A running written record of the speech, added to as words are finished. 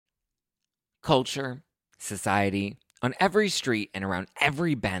Culture, society, on every street and around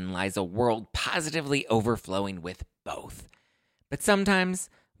every bend lies a world positively overflowing with both. But sometimes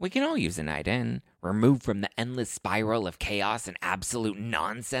we can all use a night in, removed from the endless spiral of chaos and absolute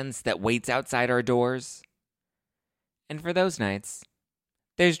nonsense that waits outside our doors. And for those nights,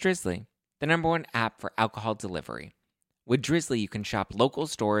 there's Drizzly, the #1 app for alcohol delivery. With Drizzly, you can shop local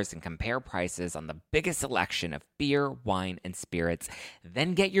stores and compare prices on the biggest selection of beer, wine, and spirits,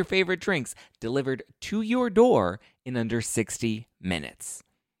 then get your favorite drinks delivered to your door in under 60 minutes.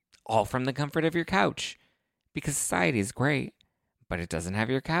 All from the comfort of your couch. Because society is great, but it doesn't have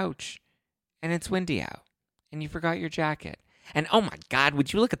your couch. And it's windy out. And you forgot your jacket. And oh my God,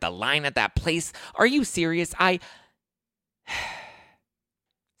 would you look at the line at that place? Are you serious?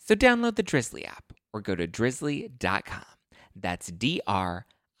 So download the Drizzly app or go to drizzly.com. That's DRIZLY.com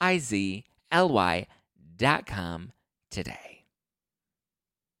today.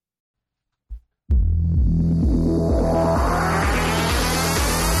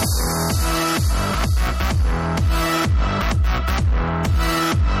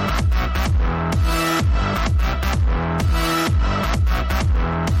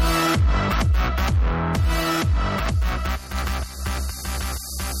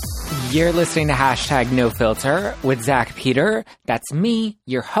 You're listening to #NoFilter with Zach Peter. That's me,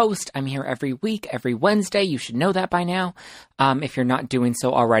 your host. I'm here every week, every Wednesday. You should know that by now. If you're not doing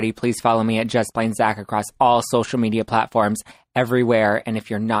so already, please follow me at Just Plain Zach across all social media platforms everywhere. And if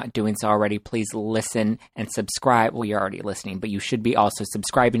you're not doing so already, please listen and subscribe. Well, you're already listening, but you should be also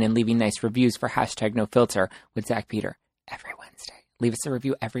subscribing and leaving nice reviews for #NoFilter with Zach Peter every Wednesday. Leave us a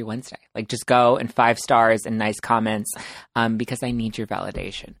review every Wednesday. Like, just go and 5 stars and nice comments because I need your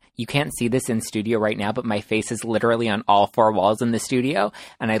validation. You can't see this in studio right now, but my face is literally on all 4 walls in the studio,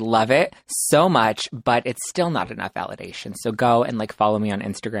 and I love it so much, but it's still not enough validation. So go and follow me on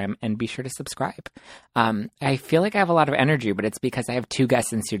Instagram and be sure to subscribe. I feel like I have a lot of energy, but it's because I have 2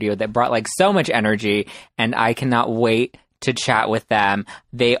 guests in studio that brought so much energy, and I cannot wait to chat with them.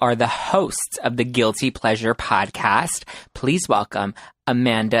 They are the hosts of the Guilty Pleasure podcast. Please welcome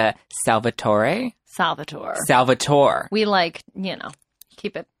Amanda Salvatore. Salvatore. We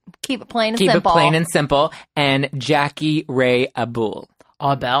keep it plain and simple. Keep it plain and simple. And Jackie Ray Aubel.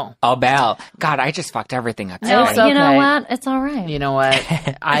 Aubel. God, I just fucked everything up. No, okay. You know what? It's all right. You know what?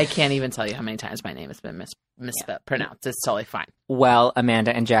 I can't even tell you how many times my name has been mispronounced. It's totally fine. Well,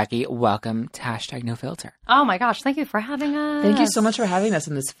 Amanda and Jackie, welcome to #NoFilter. Oh my gosh, thank you for having us. Thank you so much for having us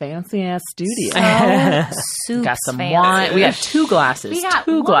in this fancy ass studio. So got some fancy. wine. We got 2 glasses. We got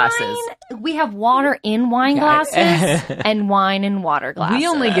 2 glasses. wine. We have water in wine glasses and wine in water glasses. We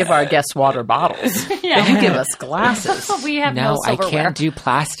only give our guests water bottles. Yeah. You give us glasses. We have no I silverware. can't do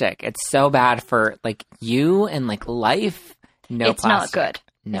plastic. It's so bad for you and life. No, it's plastic. not good.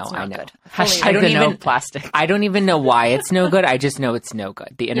 No, it's not I know. Good. I don't even plastic. I don't even know why it's no good. I just know it's no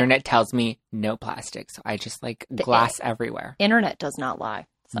good. The internet tells me no plastic, so I just glass everywhere. Internet does not lie.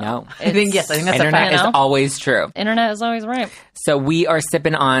 So no, I think that's internet a fact. is always true. Internet is always right. So we are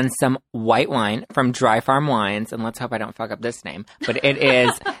sipping on some white wine from Dry Farm Wines, and let's hope I don't fuck up this name, but it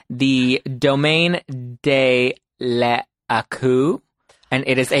is the Domaine de l'Acou, and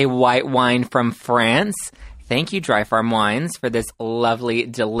it is a white wine from France. Thank you, Dry Farm Wines, for this lovely,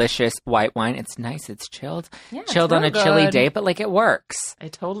 delicious white wine. It's nice. It's chilled. Yeah, chilled on a chilly day, but it works.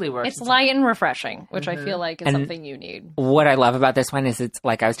 It totally works. It's light and refreshing, which I feel like is something you need. What I love about this wine is it's,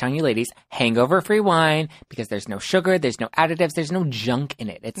 like I was telling you ladies, hangover-free wine because there's no sugar, there's no additives, there's no junk in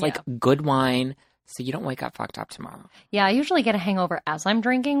it. It's good wine, so you don't wake up fucked up tomorrow. Yeah, I usually get a hangover as I'm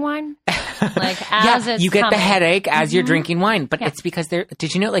drinking wine. You get the headache as you're drinking wine, but Yeah. it's because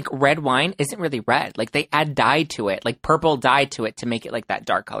did you know red wine isn't really red? They add dye to it, purple dye to it to make it that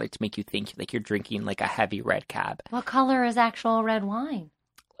dark color to make you think you're drinking a heavy red cab. What color is actual red wine?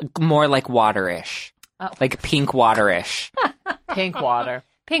 More water-ish. Oh. Pink water-ish. Pink water.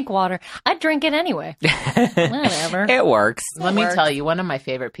 Pink water. I'd drink it anyway. Whatever. It works. Let me tell you, one of my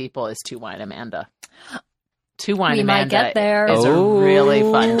favorite people is 2 Wine Amanda. 2 Wine We Amanda might get there. is a really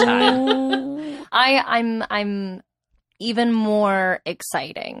fun time. I'm even more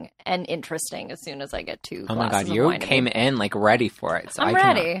exciting and interesting as soon as I get 2 Oh my glasses God, of you wine came in ready for it. So I'm I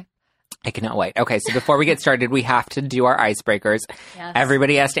ready. I cannot wait. Okay, so before we get started, we have to do our icebreakers. Yes.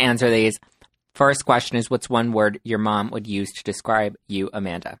 Everybody has to answer these. First question is, what's one word your mom would use to describe you,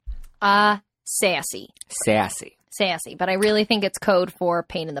 Amanda? Sassy. Sassy. Sassy. But I really think it's code for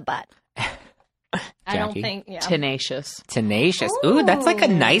pain in the butt. I don't Jackie? think, Tenacious. Tenacious. Ooh, that's a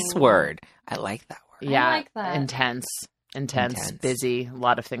nice word. I like that word. Yeah. like that. Intense. Intense, busy, a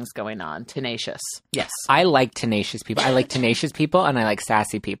lot of things going on. Tenacious. Yes. I like tenacious people. I like tenacious people and I like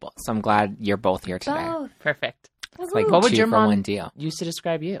sassy people. So I'm glad you're both here today. Both. Perfect. It's like What would your mom one deal? use to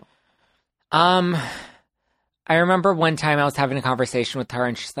describe you? I remember one time I was having a conversation with her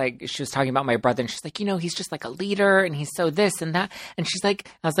and she was talking about my brother and she's like, he's just like a leader and he's so this and that. And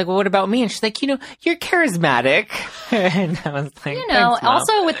I was like, well, what about me? And she's like, you're charismatic. And I was like, thanks, Mom.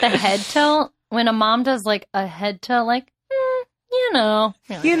 Also with the head tilt, when a mom does like a head tilt, like,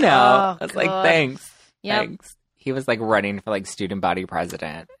 I was like, thanks. Yep. Thanks. He was like running for like student body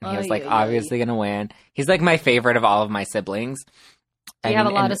president. And he was like obviously going to win. He's like my favorite of all of my siblings. Do you have a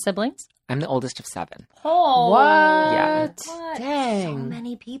lot of siblings? I'm the oldest of 7. Oh, what? Yeah. What? Dang. So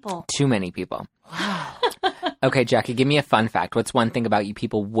many people. Too many people. Wow. Okay, Jackie, give me a fun fact. What's one thing about you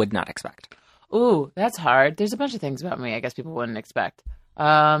people would not expect? Ooh, that's hard. There's a bunch of things about me I guess people wouldn't expect.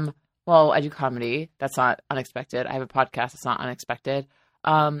 Well, I do comedy. That's not unexpected. I have a podcast. That's not unexpected.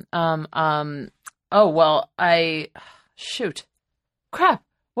 Shoot. Crap.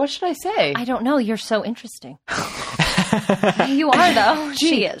 What should I say? I don't know. You're so interesting. You are, though.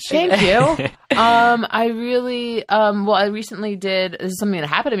 She is. Thank you. I recently did, this is something that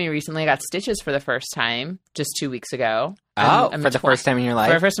happened to me recently. I got stitches for the first time just 2 weeks ago. For the first time in your life?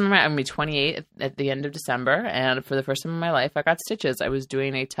 For the first time in my life. I'm going to be 28 at the end of December. And for the first time in my life, I got stitches. I was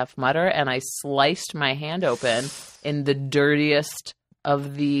doing a Tough Mudder and I sliced my hand open in the dirtiest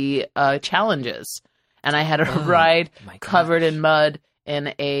of the challenges. And I had a ride covered in mud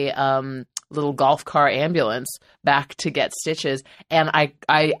in a little golf car ambulance back to get stitches, and I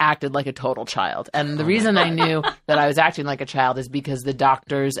acted like a total child. And the reason I knew that I was acting like a child is because the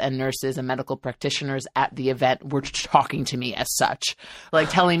doctors and nurses and medical practitioners at the event were talking to me as such, like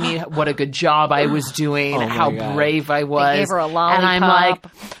telling me what a good job I was doing, how brave I was. They gave her a lollipop. And I'm like,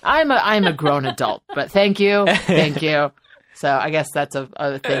 I'm a grown adult, but thank you. So I guess that's a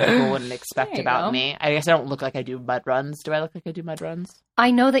thing people wouldn't expect about me. I guess I don't look like I do mud runs. Do I look like I do mud runs? I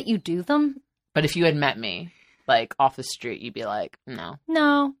know that you do them. But if you had met me, like, off the street, you'd be like, no.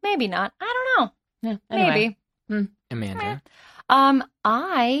 No, maybe not. I don't know. Yeah, anyway. Maybe. Amanda?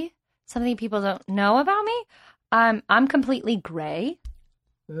 Something people don't know about me, I'm completely gray.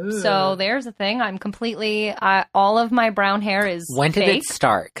 Ooh. So there's a thing. I'm completely, all of my brown hair is When did fake. it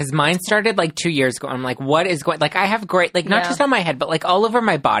start? Because mine started like 2 years ago. I'm like, what is going, like I have great, like not just on my head, but like all over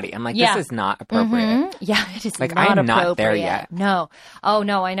my body. I'm like, this is not appropriate. Mm-hmm. Yeah, it is like, not I'm not appropriate. there yet. No. Oh,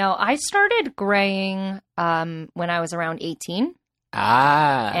 no, I know. I started graying when I was around 18.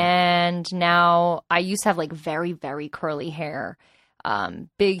 And now I used to have like very, very curly hair,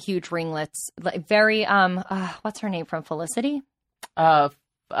 big, huge ringlets, like very, what's her name from Felicity?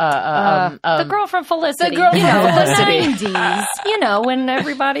 The girl from Felicity. The girl from Felicity. The 90s, when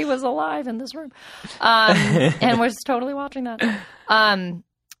everybody was alive in this room. And was totally watching that.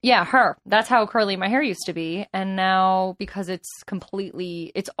 Yeah, her. That's how curly my hair used to be. And now, because it's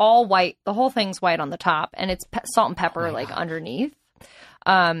all white, the whole thing's white on the top, and it's salt and pepper underneath.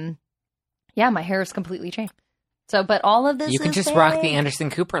 Yeah, my hair is completely changed. So, but all of this You can is just fake. rock the Anderson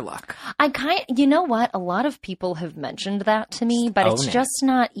Cooper look. You know what? A lot of people have mentioned that to me, but it's just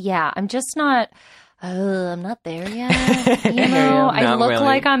not, I'm just not, I'm not there yet. I look really.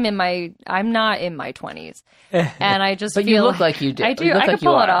 like I'm not in my 20s. And I just but feel you look like you do. I do. You look I like can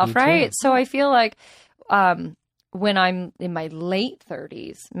pull you it are. off, right? So I feel like, when I'm in my late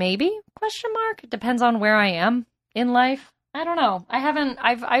 30s, maybe, ? It depends on where I am in life. I don't know.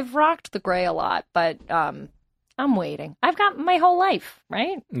 I've rocked the gray a lot, but, I'm waiting. I've got my whole life,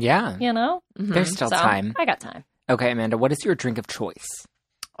 right? Yeah. Mm-hmm. There's still time. I got time. Okay, Amanda, what is your drink of choice?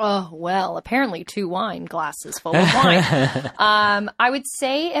 Oh, well, apparently 2 wine glasses full of wine. I would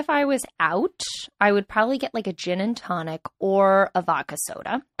say if I was out, I would probably get like a gin and tonic or a vodka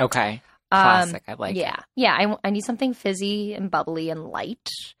soda. Okay. Classic. I like it. Yeah. I need something fizzy and bubbly and light.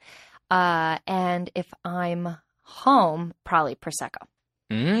 And if I'm home, probably Prosecco.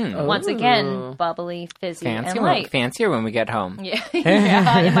 Once again, bubbly, fizzy, and light. Fancier when we get home.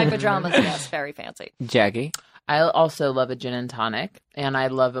 Yeah, in my pajamas, yes, very fancy. Jackie? I also love a gin and tonic, and I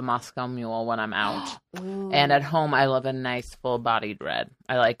love a Moscow Mule when I'm out. And at home, I love a nice full-bodied red.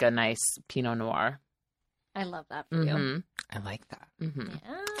 I like a nice Pinot Noir. I love that for you. I like that. Mm-hmm.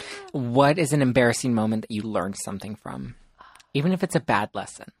 Yeah. What is an embarrassing moment that you learned something from? Even if it's a bad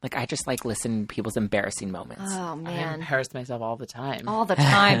lesson. Like, I just like listening to people's embarrassing moments. Oh, I man. embarrass myself all the time. All the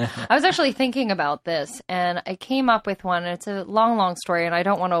time. I was actually thinking about this, and I came up with one. And it's a long, long story, and I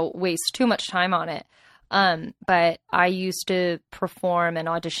don't want to waste too much time on it. But I used to perform and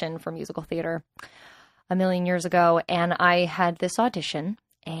audition for musical theater a million years ago, and I had this audition,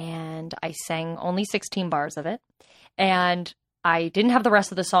 and I sang only 16 bars of it. And I didn't have the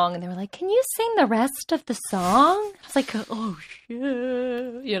rest of the song, and they were like, "Can you sing the rest of the song?" I was like, "Oh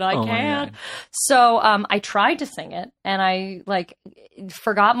shit, I can't." So I tried to sing it, and I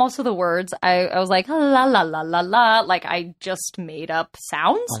forgot most of the words. I was like, "La la la la la," like I just made up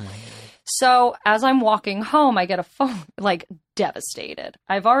sounds. Oh my God. So as I'm walking home, I get a phone, devastated.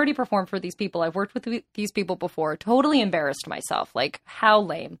 I've already performed for these people. I've worked with these people before. Totally embarrassed myself. How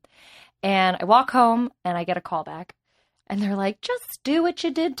lame. And I walk home, and I get a call back. And they're like, "Just do what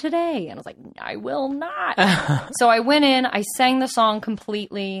you did today." And I was like, "I will not." So I went in, I sang the song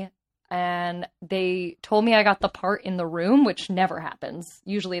completely, and they told me I got the part in the room, which never happens.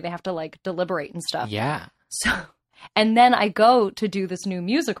 Usually they have to deliberate and stuff. Yeah. And then I go to do this new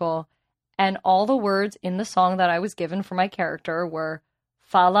musical, and all the words in the song that I was given for my character were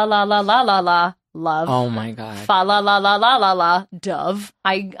fa la la la la la la, love. Oh my God. Fa la la la la la la, dove.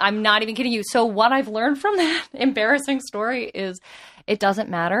 I'm not even kidding you. So what I've learned from that embarrassing story is it doesn't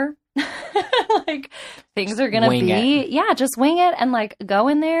matter. Things are going to be, yeah, just wing it and go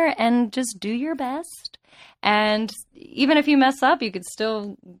in there and just do your best. And even if you mess up, you could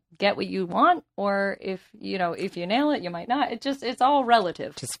still get what you want. Or if you nail it, you might not. It's all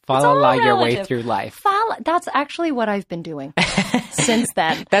relative. Just follow your way through life. That's actually what I've been doing since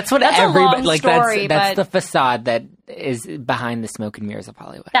then. That's what everybody, that's the facade that is behind the smoke and mirrors of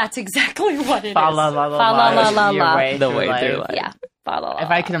Hollywood. That's exactly what it is. Fa la la la. The way through life. Yeah. If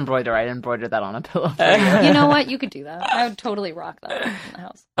I could embroider, I'd embroider that on a pillow. You know what? You could do that. I would totally rock that in the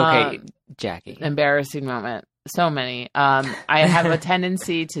house. Okay, Jackie. Embarrassing moment. So many. I have a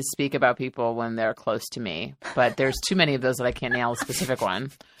tendency to speak about people when they're close to me, but there's too many of those that I can't nail a specific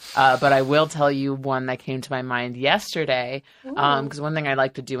one. But I will tell you one that came to my mind yesterday. Because one thing I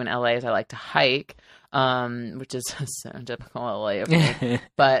like to do in LA is I like to hike. Which is so typical LA of me.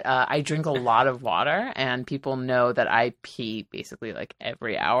 But I drink a lot of water, and people know that I pee basically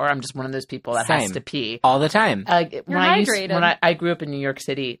every hour. I'm just one of those people that has to pee all the time. You're hydrated. When I grew up in New York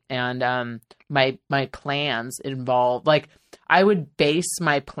City, and my plans involved I would base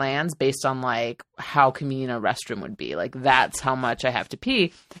my plans based on how convenient a restroom would be. That's how much I have to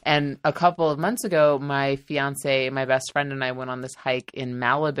pee. And a couple of months ago, my fiance, my best friend, and I went on this hike in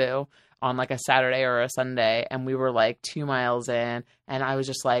Malibu on a Saturday or a Sunday, and we were 2 miles in, and I was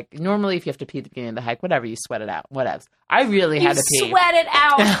just normally if you have to pee at the beginning of the hike, whatever, you sweat it out, whatever. I really had to pee. Sweat it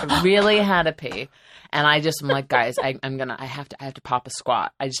out. I really had to pee. And I'm like, guys, I have to pop a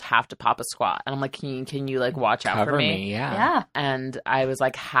squat. I just have to pop a squat. And I'm like, can you watch out Cover for me? Yeah. And I was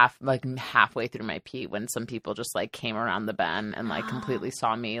halfway through my pee when some people just came around the bend and completely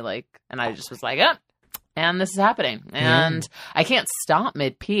saw me and I just was oh. And this is happening, and I can't stop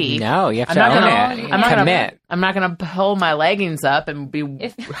mid pee. No, you have to own it. Commit. I'm not going to pull my leggings up and be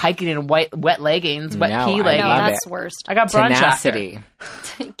hiking in wet leggings, wet pee leggings. No, that's worst. I got brunch Tenacity.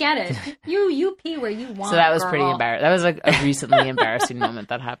 Get it? You pee where you want. So that was girl. pretty embarrassing. That was a recently embarrassing moment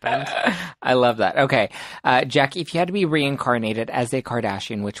that happened. I love that. Okay, Jackie, if you had to be reincarnated as a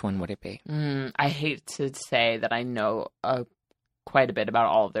Kardashian, which one would it be? I hate to say that I know quite a bit about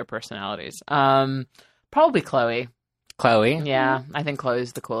all of their personalities. Probably Chloe. Chloe? Yeah, I think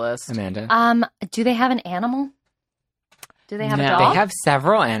Chloe's the coolest. Amanda? Do they have an animal? Do they have a dog? They have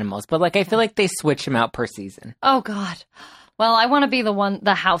several animals, but I feel like they switch them out per season. Oh, God. Well, I want to be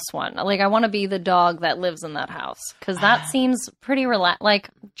the house one. I want to be the dog that lives in that house, because that seems pretty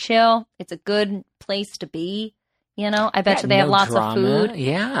chill. It's a good place to be. I bet you they have lots of food.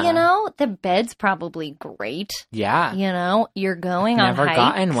 Yeah. The bed's probably great. Yeah. You're going on hikes. Never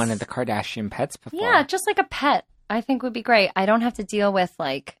gotten one of the Kardashian pets before. Yeah, just a pet. I think would be great. I don't have to deal with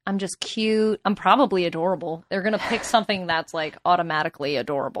I'm just cute. I'm probably adorable. They're going to pick something that's automatically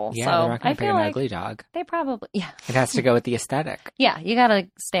adorable. Yeah, so they're not going I to pick feel an ugly dog. They probably, yeah. It has to go with the aesthetic. Yeah, you got to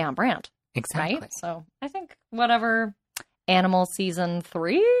stay on brand. Exactly. Right? So I think whatever Animal season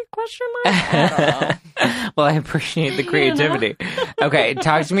 3? Question mark? I don't know. Well, I appreciate the creativity. Okay,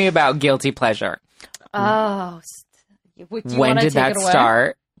 talk to me about guilty pleasure. Oh, when did that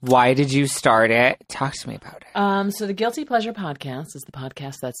start? Why did you start it? Talk to me about it. So the Guilty Pleasure podcast is the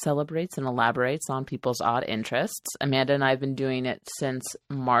podcast that celebrates and elaborates on people's odd interests. Amanda and I have been doing it since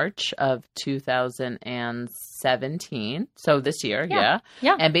March of 2017. So this year, yeah.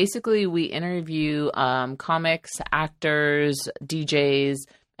 And basically we interview comics, actors, DJs,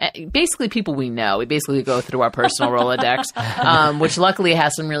 basically people we know. We basically go through our personal Rolodex, which luckily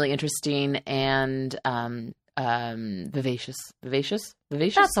has some really interesting and vivacious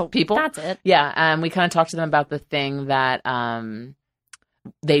people. That's it. Yeah. We kind of talk to them about the thing that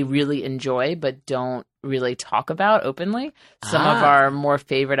they really enjoy but don't really talk about openly. Some of our more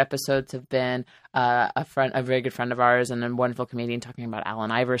favorite episodes have been a very good friend of ours and a wonderful comedian talking about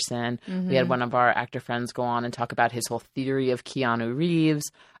Allen Iverson. We had one of our actor friends go on and talk about his whole theory of Keanu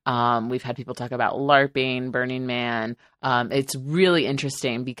Reeves. We've had people talk about LARPing, Burning Man. It's really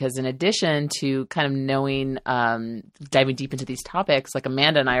interesting because in addition to kind of knowing, diving deep into these topics, like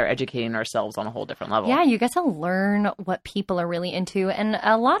Amanda and I are educating ourselves on a whole different level. Yeah, you get to learn what people are really into. And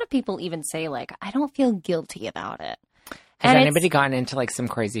a lot of people even say, like, I don't feel guilty about it. Has anybody gotten into like some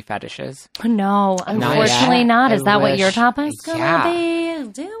crazy fetishes? No, unfortunately not. Is that what your topic's gonna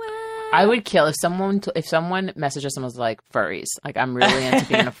be? Do it. I would kill if someone messages someone's like furries. Like, I'm really into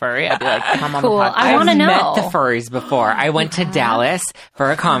being a furry. I'd be like, come on the podcast. I want to know. I've met the furries before. I went to Dallas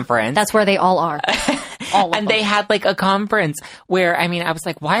for a conference. That's where they all are. And they had like a conference where, I mean, I was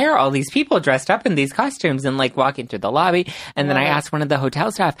like, why are all these people dressed up in these costumes and like walking through the lobby? And then I asked one of the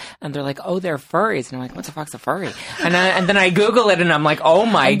hotel staff and they're like, oh, they're furries. And I'm like, what the fuck's a furry? And then I Google it and I'm like, oh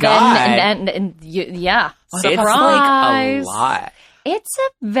my God. Yeah. It's like a lot. It's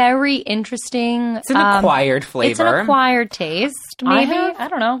a very interesting... It's an acquired flavor. It's an acquired taste, maybe. I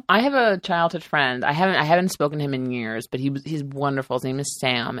don't know. I have a childhood friend. I haven't spoken to him in years, but he's wonderful. His name is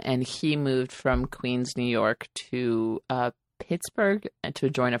Sam, and he moved from Queens, New York to Pittsburgh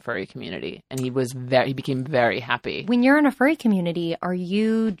to join a furry community, and he became very happy. When you're in a furry community, are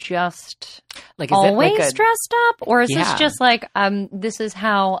you just like always dressed up, or is this just like this is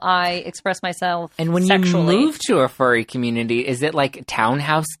how I express myself? And when sexually? You move to a furry community, is it like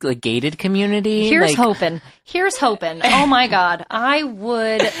townhouse, like gated community? Here's hoping. Oh my God, I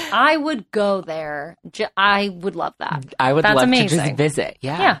would go there. I would love that. I would love amazing. to just visit.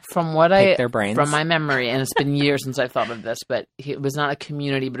 Yeah. From my memory, and it's been years since I've thought of this, but it was not a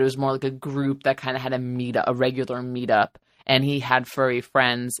community, but it was more like a group that kind of had a regular meetup. And he had furry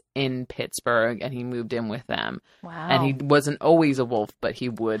friends in Pittsburgh, and he moved in with them. Wow. And he wasn't always a wolf, but he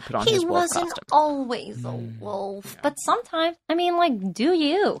would put on his wolf costume. He wasn't always a wolf, but sometimes, I mean, like, do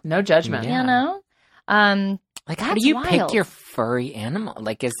you? No judgment. You know? Like, how do you pick your furry animal?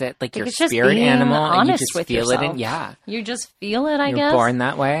 Like, is it like your it's just spirit being animal? Honest and you just with feel yourself. it You just feel it, I guess. You're born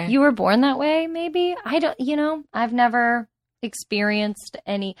that way? You were born that way, maybe? I don't, I've never experienced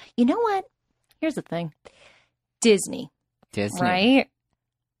any. You know what? Here's the thing. Disney. Right?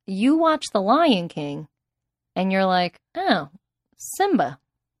 You watch The Lion King and you're like, oh, Simba.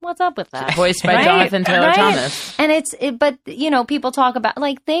 What's up with that? Voiced by Jonathan Taylor Thomas. And but people talk about,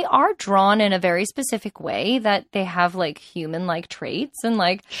 like, they are drawn in a very specific way that they have, like, human-like traits and,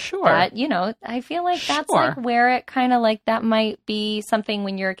 like, that, I feel like that's, like, where it kind of, like, that might be something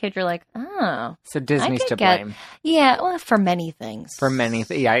when you're a kid, you're like, oh. So Disney's to blame. Yeah, well, for many things.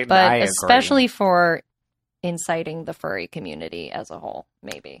 Yeah, but I agree. especially for inciting the furry community as a whole,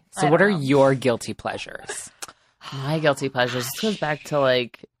 maybe. So what are your guilty pleasures? My guilty pleasures. This goes back to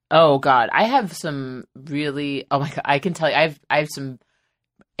like, oh God, I have some really, oh my God, I can tell you, I have some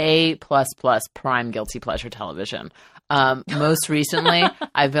A++ prime guilty pleasure television. Most recently,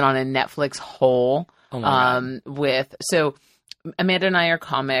 I've been on a Netflix hole so Amanda and I are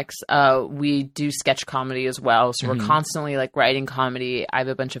comics. We do sketch comedy as well. So we're constantly like writing comedy. I have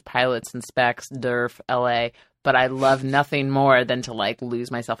a bunch of pilots and specs, DERF, LA. But I love nothing more than to like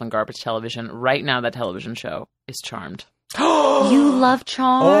lose myself in garbage television. Right now, that television show is Charmed. You love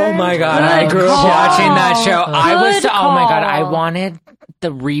Charmed? Oh my God. I grew up watching that show. Oh my God. I wanted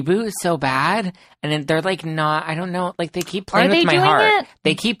the reboot so bad. And they're like not, I don't know, like they keep playing with my heart.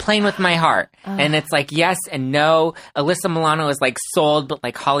 They keep playing with my heart. And it's like yes and no. Alyssa Milano is like sold, but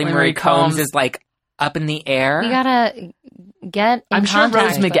like Holly Marie Combs is like up in the air. You gotta get I'm sure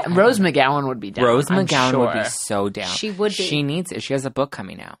Rose McGowan would be down. Rose McGowan would be so down. She would be. She needs it. She has a book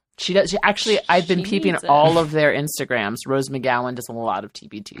coming out. She does. I've been peeping all of their Instagrams. Rose McGowan does a lot of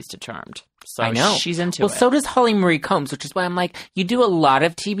TBTs to Charmed. So I know. She's into it. Well, so does Holly Marie Combs, which is why I'm like, you do a lot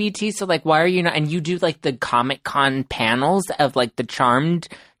of TBTs, so like, why are you not? And you do like the Comic-Con panels of like the Charmed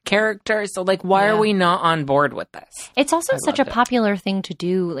characters, so like, why are we not on board with this? It's also such a popular thing to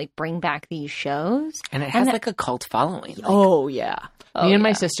do, like bring back these shows. And it has like a cult following. Like, yeah. Me and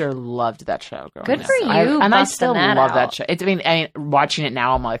my sister loved that show growing Good up. for you. And I still love that show. I mean, watching it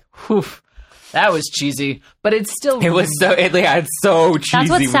now, I'm like, whew, that was cheesy. But it's still... It's so cheesy. That's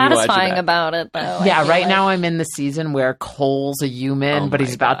what's satisfying about it, though. Yeah, right now I'm in the season where Cole's a human, but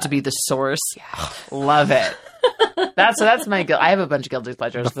he's about to be the source. Yeah. Love it. That's my guilt. I have a bunch of guilty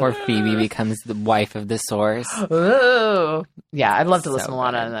pleasures. Before Phoebe becomes the wife of the source. Ooh. Yeah, I'd love to listen to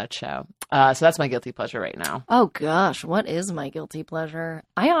Lana on that show. So that's my guilty pleasure right now. Oh gosh, what is my guilty pleasure?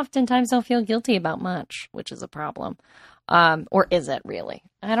 I oftentimes don't feel guilty about much, which is a problem. Or is it really?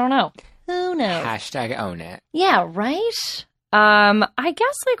 I don't know. Who knows? Hashtag own it. Yeah, right? I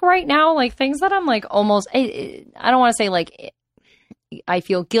guess like right now, like things that I'm like almost, I don't want to say like I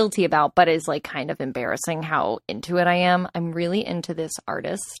feel guilty about, but is like kind of embarrassing how into it I am. I'm really into this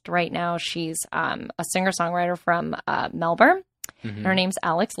artist right now. She's a singer-songwriter from Melbourne. Mm-hmm. Her name's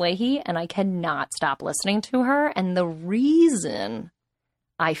Alex Leahy, and I cannot stop listening to her. And the reason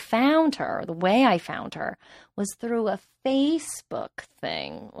I found her, the way I found her, was through a Facebook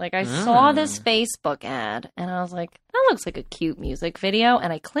thing. Like I saw this Facebook ad, and I was like, that looks like a cute music video.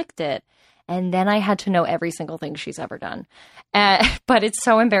 And I clicked it. And then I had to know every single thing she's ever done. But it's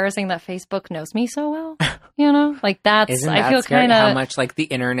so embarrassing that Facebook knows me so well. You know, like that's, Isn't I that feel scary kind of how much like the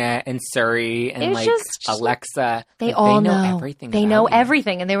internet and Siri and It's like just- Alexa, they like, all know know everything. They about know you.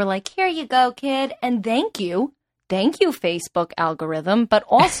 everything. And they were like, here you go, kid. And thank you. Thank you, Facebook algorithm. But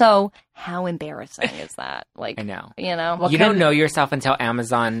also, how embarrassing is that? Like, I know. you know, You don't know yourself until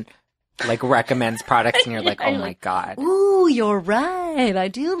Amazon like recommends products and you're like, Yeah, oh you're my like, God. ooh, you're right. I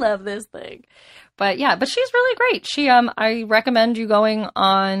do love this thing. But yeah, but she's really great. She I recommend you going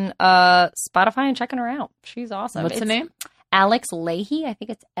on Spotify and checking her out. She's awesome. What's the name? Alex Leahy. I think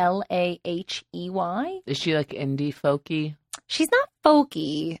it's Lahey. Is she like indie folky? She's not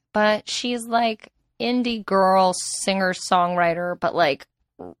folky, but she's like indie girl, singer, songwriter, but like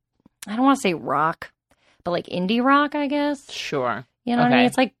I don't want to say rock, but like indie rock, I guess. Sure. You know what I mean?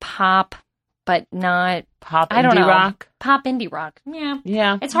 It's like pop, but not Pop I don't indie know. rock? Pop indie rock. Yeah.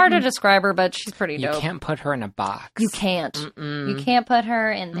 Yeah. It's hard to describe her, but she's pretty You dope. can't put her in a box. You can't. You can't put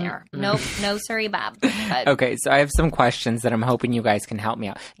her in there. Nope. No, sorry, Bob. But Okay, so I have some questions that I'm hoping you guys can help me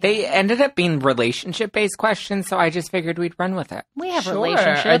out. They ended up being relationship-based questions, so I just figured we'd run with it. we have Sure.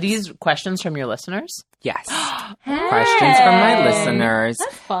 relationships. Are these questions from your listeners? Yes. Hey. Questions from my listeners.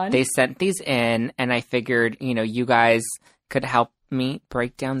 That's fun. They sent these in, and I figured, you guys could help me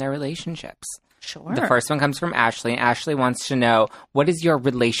break down their relationships. Sure. The first one comes from Ashley, and Ashley wants to know, what is your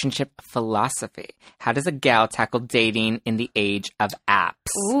relationship philosophy? How does a gal tackle dating in the age of apps?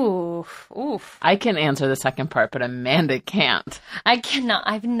 Oof. I can answer the second part, but Amanda can't. I cannot.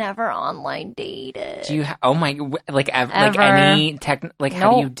 I've never online dated. Do you? Oh my! Like Ever. any tech? Like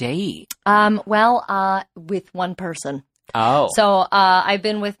how do Nope. you date? Well, with one person. Oh, So I've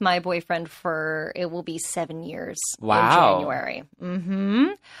been with my boyfriend for it will be 7 years Wow. in January.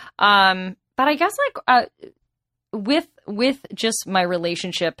 But I guess like with just my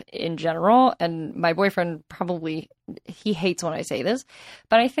relationship in general, and my boyfriend probably he hates when I say this,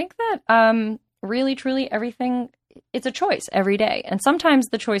 but I think that really truly everything. It's a choice every day. And sometimes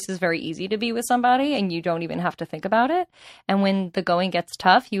the choice is very easy to be with somebody and you don't even have to think about it. And when the going gets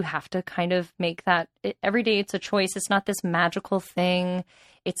tough, you have to kind of make that every day it's a choice. It's not this magical thing.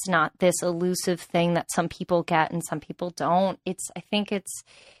 It's not this elusive thing that some people get and some people don't. I think it's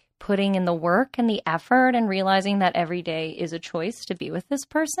putting in the work and the effort and realizing that every day is a choice to be with this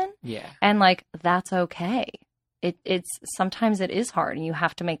person. yeah. And like, that's okay. It's sometimes it is hard and you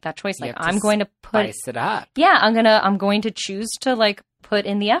have to make that choice. You Like have to I'm going to put Spice it up. yeah, I'm going to choose to like put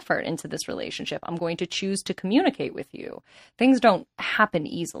in the effort into this relationship. I'm going to choose to communicate with you. Things don't happen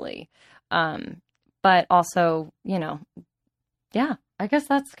easily. But also, yeah, I guess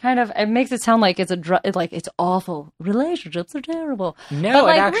that's kind of, it makes it sound like it's awful. Relationships are terrible. No, But,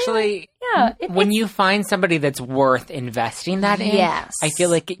 like, it actually. really, yeah. When you find somebody that's worth investing that in, Yes. I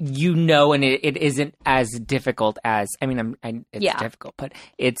feel like and it isn't as difficult as. I mean, it's Yeah. difficult, but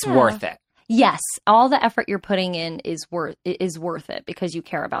it's Yeah. worth it. Yes, all the effort you're putting in is worth it because you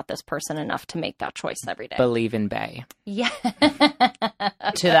care about this person enough to make that choice every day. Believe in Bay. Yeah.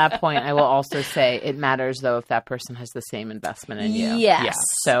 To that point, I will also say it matters, though, if that person has the same investment in you. Yes. Yeah.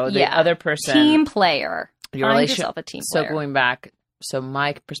 So the other person... Team player. Your Find relationship. yourself a team So player. going back,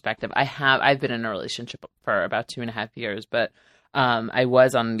 my perspective, I've been in a relationship for about 2.5 years, but I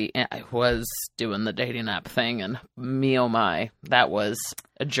was doing the dating app thing, and me oh my, that was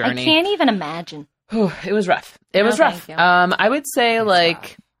a journey. I can't even imagine. It was rough. It was rough. Thank you. I would say It's like,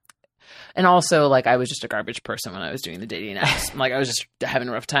 rough. and also like I was just a garbage person when I was doing the dating apps. Like I was just having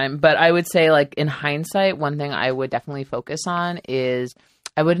a rough time. But I would say like in hindsight, one thing I would definitely focus on is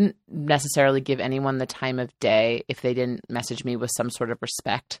I wouldn't necessarily give anyone the time of day if they didn't message me with some sort of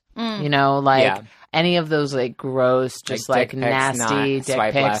respect. Yeah. Any of those like gross, just Like like, dick pics, nasty not dick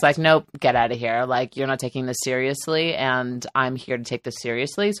swipe pics. left. Like, nope, get out of here. Like, you're not taking this seriously, and I'm here to take this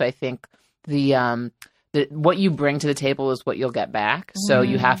seriously. So I think the what you bring to the table is what you'll get back. So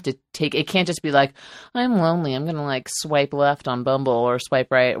you have to take. It can't just be like, I'm lonely. I'm gonna like swipe left on Bumble or swipe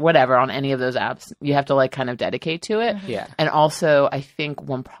right, whatever, on any of those apps. You have to like kind of dedicate to it. Yeah. And also, I think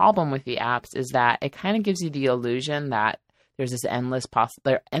one problem with the apps is that it kind of gives you the illusion that there's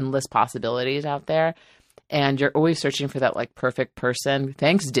there are endless possibilities out there. And you're always searching for that like perfect person.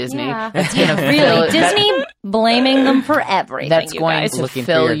 Thanks, Disney. Yeah. That's gonna Really, Disney blaming them for everything. That's you going guys. to Looking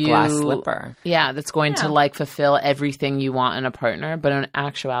fill for your you. glass slipper. Yeah, that's going to like fulfill everything you want in a partner. But in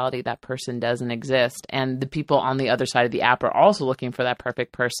actuality, that person doesn't exist. And the people on the other side of the app are also looking for that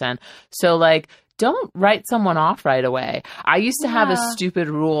perfect person. So like, don't write someone off right away. I used to have a stupid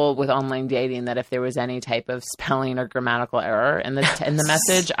rule with online dating that if there was any type of spelling or grammatical error in the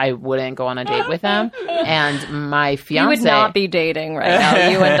message, I wouldn't go on a date with them. And my fiance... You would not be dating right now.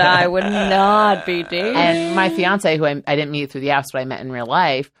 You and I would not be dating. And my fiance, who I didn't meet through the apps, but I met in real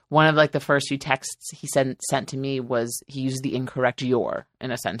life, one of like the first few texts he sent to me was he used the incorrect "your" in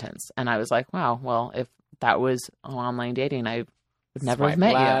a sentence. And I was like, wow, well, if that was online dating, I would never have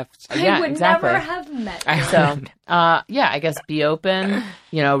met you. I would never have met you. So, I guess be open,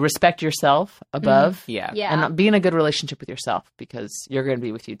 respect yourself above. Yeah. And be in a good relationship with yourself because you're going to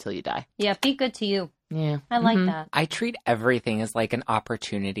be with you till you die. Yeah, be good to you. Yeah. I like that. I treat everything as like an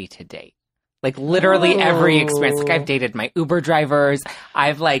opportunity to date. Like literally every experience. Like I've dated my Uber drivers.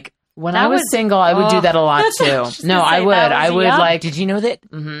 I've like... When I was single, I would do that a lot too. No, I would. I would like... Did you know that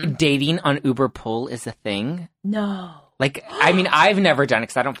dating on Uber Pool is a thing? No. Like, I mean, I've never done it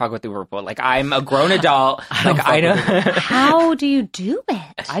because I don't fuck with Uber Pool. Like, I'm a grown adult. I know. How do you do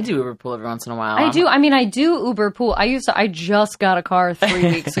it? I do Uber Pool every once in a while. I do. I mean, I do Uber Pool. I just got a car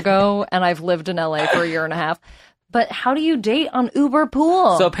 3 weeks ago, and I've lived in LA for a year and a half. But how do you date on Uber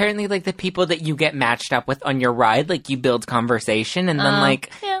Pool? So apparently, like, the people that you get matched up with on your ride, like, you build conversation, and then,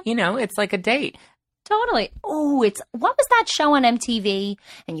 it's like a date. Totally. Oh, what was that show on MTV?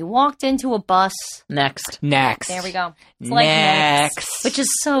 And you walked into a bus. Next. There we go. It's like Next. Which is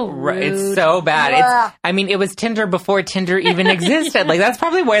so rude. It's so bad. Yeah. It was Tinder before Tinder even existed. Like, that's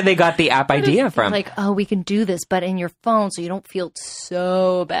probably where they got the app idea from. Like, oh, we can do this, but in your phone, so you don't feel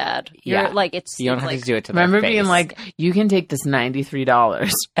so bad. You don't have to do it to remember their face. being like, you can take this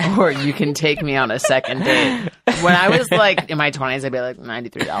 $93 or you can take me on a second date. When I was like in my 20s, I'd be like,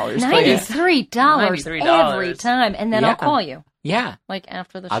 $93. $93 every time. And then I'll call you. Yeah. Like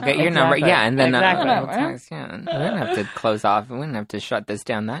after the show. I'll get your number. Yeah. And then Exactly. we don't have to close off. We don't have to shut this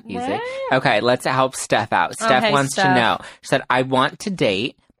down that easy. Right. Okay. Let's help Steph out. Steph wants to know. She said, I want to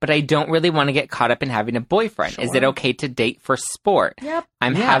date, but I don't really want to get caught up in having a boyfriend. Sure. Is it okay to date for sport? Yep.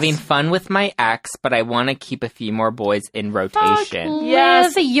 I'm having fun with my ex, but I want to keep a few more boys in rotation.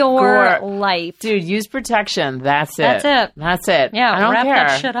 Live your life. Dude, use protection. That's it. Yeah, I don't wrap care.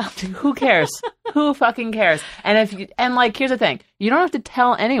 that shit up. Who cares? Who fucking cares? And here's the thing. You don't have to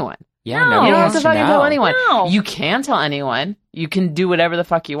tell anyone. Yeah, no. You don't have to fucking tell anyone. No. You can tell anyone. You can do whatever the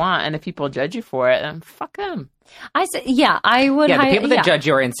fuck you want. And if people judge you for it, then fuck them. I said, I would. Yeah, the people that judge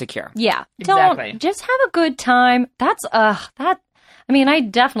you are insecure. Yeah, exactly. Just have a good time. That's that's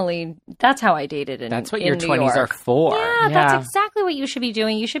how I dated That's what in your New 20s York. are for. Yeah, that's exactly what you should be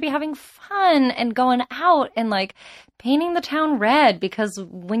doing. You should be having fun and going out and like painting the town red because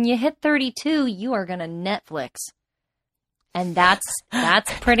when you hit 32, you are gonna Netflix. And that's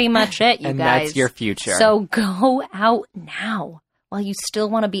pretty much it, you and guys. That's your future. So go out now while you still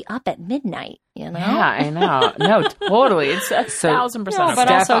want to be up at midnight, you know? Yeah, I know. No, totally. It's 1,000%. No,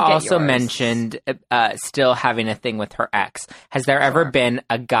 but Steph also yours. mentioned still having a thing with her ex. Has there ever been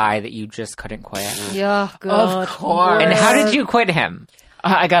a guy that you just couldn't quit? Yeah, God. Of course. And how did you quit him?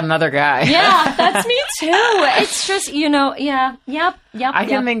 I got another guy. Yeah, that's me too. It's just, yep. I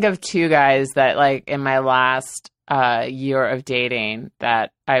can think of two guys that, like, in my last year of dating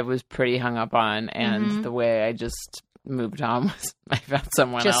that I was pretty hung up on, and the way I just moved on was I found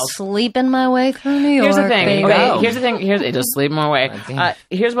someone else. Just sleeping my way through New York. Here's the thing. Baby. Okay, here's the thing. Just sleep my way.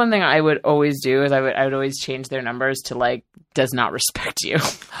 Here's one thing I would always do is I would always change their numbers to like does not respect you.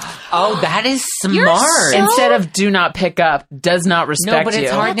 Oh, that is smart. Instead of do not pick up, does not respect you. No, but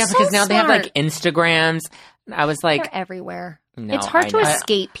it's hard now because now they have smart. like Instagrams. I was like, they're everywhere. No, it's hard to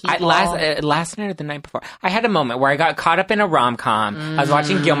escape people. Last night or the night before, I had a moment where I got caught up in a rom-com. I was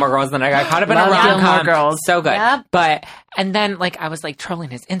watching Gilmore Girls, then I got caught up in a rom-com. Gilmore Girls. So good. Yep. And then, like, I was, like,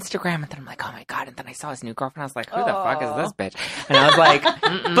 trolling his Instagram, and then I'm like, oh, my God. And then I saw his new girlfriend. I was like, who the fuck is this bitch? And I was like,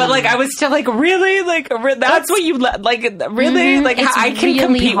 but, like, I was still like, really? Like, that's what you, like, really? Like, it's I can really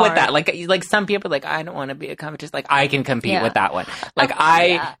compete hard. with that. Like, some people are like, I don't want to be a competition. Like, I can compete with that one. Like,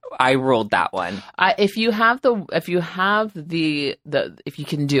 I ruled that one. If you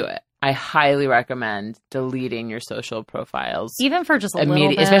can do it, I highly recommend deleting your social profiles. Even for just a little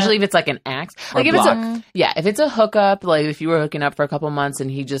bit. Especially if it's like an ex. Like if block. if it's a hookup, like if you were hooking up for a couple months and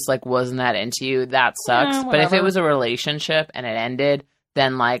he just like wasn't that into you, that sucks. Yeah, but if it was a relationship and it ended,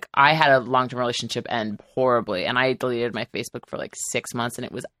 then like I had a long-term relationship end horribly, and I deleted my Facebook for like 6 months, and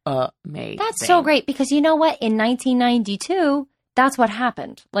it was amazing. That's so great because you know what? In 1992, that's what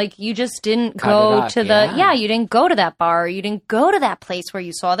happened. Like you just didn't go to you didn't go to that bar, you didn't go to that place where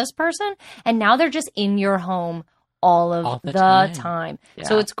you saw this person, and now they're just in your home all the time. Yeah.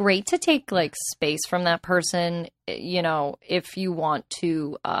 So it's great to take like space from that person, you know, if you want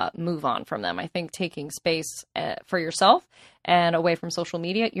to move on from them. I think taking space for yourself and away from social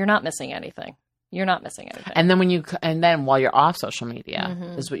media, you're not missing anything. You're not missing anything. And then while you're off social media,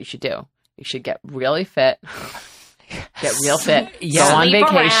 this is what you should do. You should get really fit. Get real fit, go on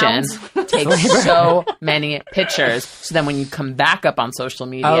vacation, take so many pictures. So then when you come back up on social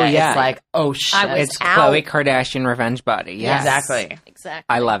media, it's like, oh shit. It's Khloe Kardashian revenge body. Yes. Exactly.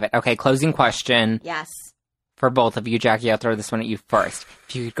 I love it. Okay, closing question. Yes. For both of you, Jackie, I'll throw this one at you first.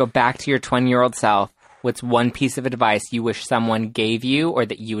 If you could go back to your 20-year-old self, what's one piece of advice you wish someone gave you or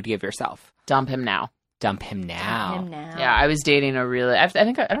that you would give yourself? Dump him now. Dump him now. Yeah, I was dating a really. I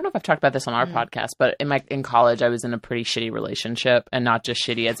don't know if I've talked about this on our podcast, but in college, I was in a pretty shitty relationship, and not just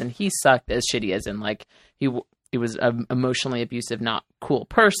shitty as in he sucked, as shitty as in like he was an emotionally abusive, not cool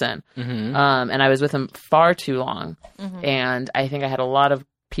person. And I was with him far too long, and I think I had a lot of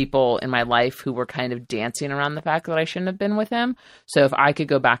people in my life who were kind of dancing around the fact that I shouldn't have been with him. So if I could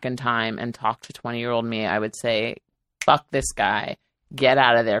go back in time and talk to 20-year-old me, I would say, "Fuck this guy." Get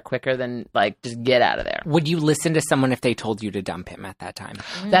out of there quicker than, like, just get out of there. Would you listen to someone if they told you to dump him at that time?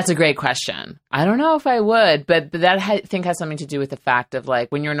 That's a great question. I don't know if I would, but that I think has something to do with the fact of,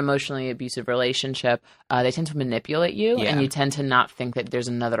 like, when you're in an emotionally abusive relationship, they tend to manipulate you, and you tend to not think that there's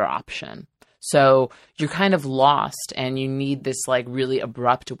another option. So you're kind of lost, and you need this, like, really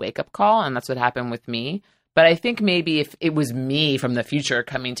abrupt wake-up call, and that's what happened with me. But I think maybe if it was me from the future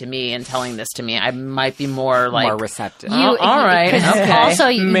coming to me and telling this to me, I might be more receptive. All right. Okay.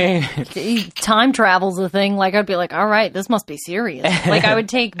 Also, time travel's a thing. Like, I'd be like, all right, this must be serious. Like, I would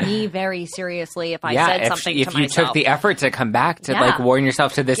take me very seriously if I said something to myself. If you took the effort to come back to, like, warn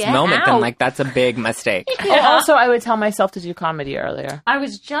yourself to this moment, then, like, that's a big mistake. Also, I would tell myself to do comedy earlier. I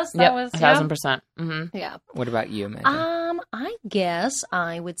was just, 1,000%. Mm-hmm. Yeah. What about you, Amanda? I guess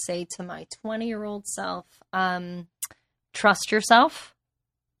I would say to my 20-year-old self, trust yourself.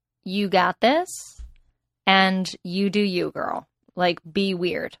 You got this. And you do you, girl. Like, be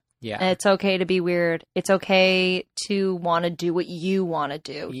weird. Yeah. It's okay to be weird. It's okay to want to do what you want to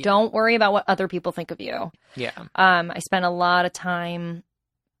do. Yeah. Don't worry about what other people think of you. Yeah. I spent a lot of time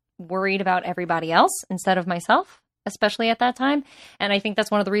worried about everybody else instead of myself, especially at that time. And I think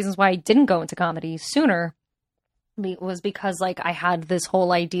that's one of the reasons why I didn't go into comedy sooner. Was because, like, I had this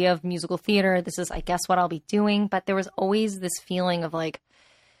whole idea of musical theater. This is, I guess, what I'll be doing. But there was always this feeling of, like,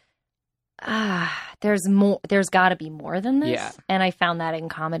 there's more. There's got to be more than this. Yeah. And I found that in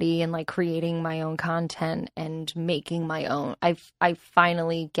comedy and, like, creating my own content and making my own. I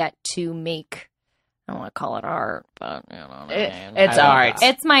finally get to make. I don't want to call it art, but you know, it's art.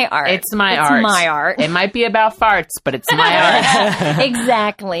 It's my art. It's my art. It might be about farts, but it's my art.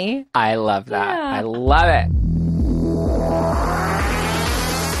 Exactly. I love that. Yeah. I love it.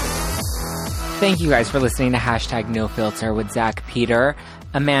 Thank you guys for listening to #NoFilter with Zach Peter.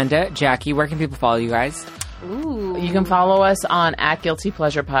 Amanda, Jackie, where can people follow you guys? Ooh. You can follow us on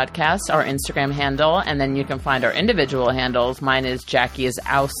 @GuiltyPleasurePodcast, our Instagram handle, and then you can find our individual handles. Mine is Jackie is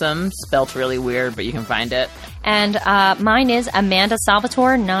Awesome, spelt really weird, but you can find it. And mine is Amanda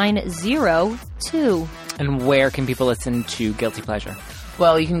Salvatore 902. And where can people listen to Guilty Pleasure?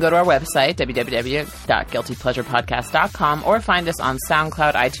 Well, you can go to our website, www.guiltypleasurepodcast.com, or find us on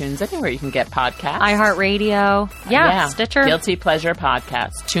SoundCloud, iTunes, anywhere you can get podcasts. iHeartRadio. Yeah, Stitcher. Guilty Pleasure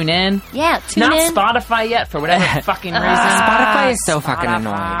Podcast. Tune in. Yeah, tune in. Not Spotify yet, for whatever fucking reason. Spotify is so fucking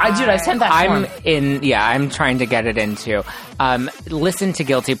annoying. I sent that form. I'm trying to get it into. Listen to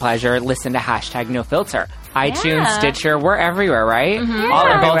Guilty Pleasure. Listen to #NoFilter. iTunes, Stitcher, we're everywhere, right?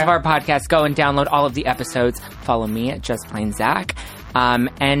 Mm-hmm. Both of our podcasts. Go and download all of the episodes. Follow me at Just Plain Zach.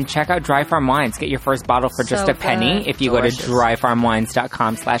 And check out Dry Farm Wines. Get your first bottle for just a penny if you go to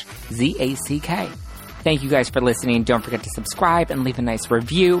dryfarmwines.com/ZACK. Thank you guys for listening. Don't forget to subscribe and leave a nice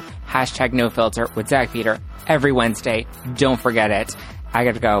review. #NoFilter with Zach Peter every Wednesday. Don't forget it. I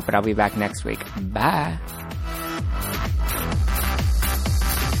gotta go, but I'll be back next week. Bye.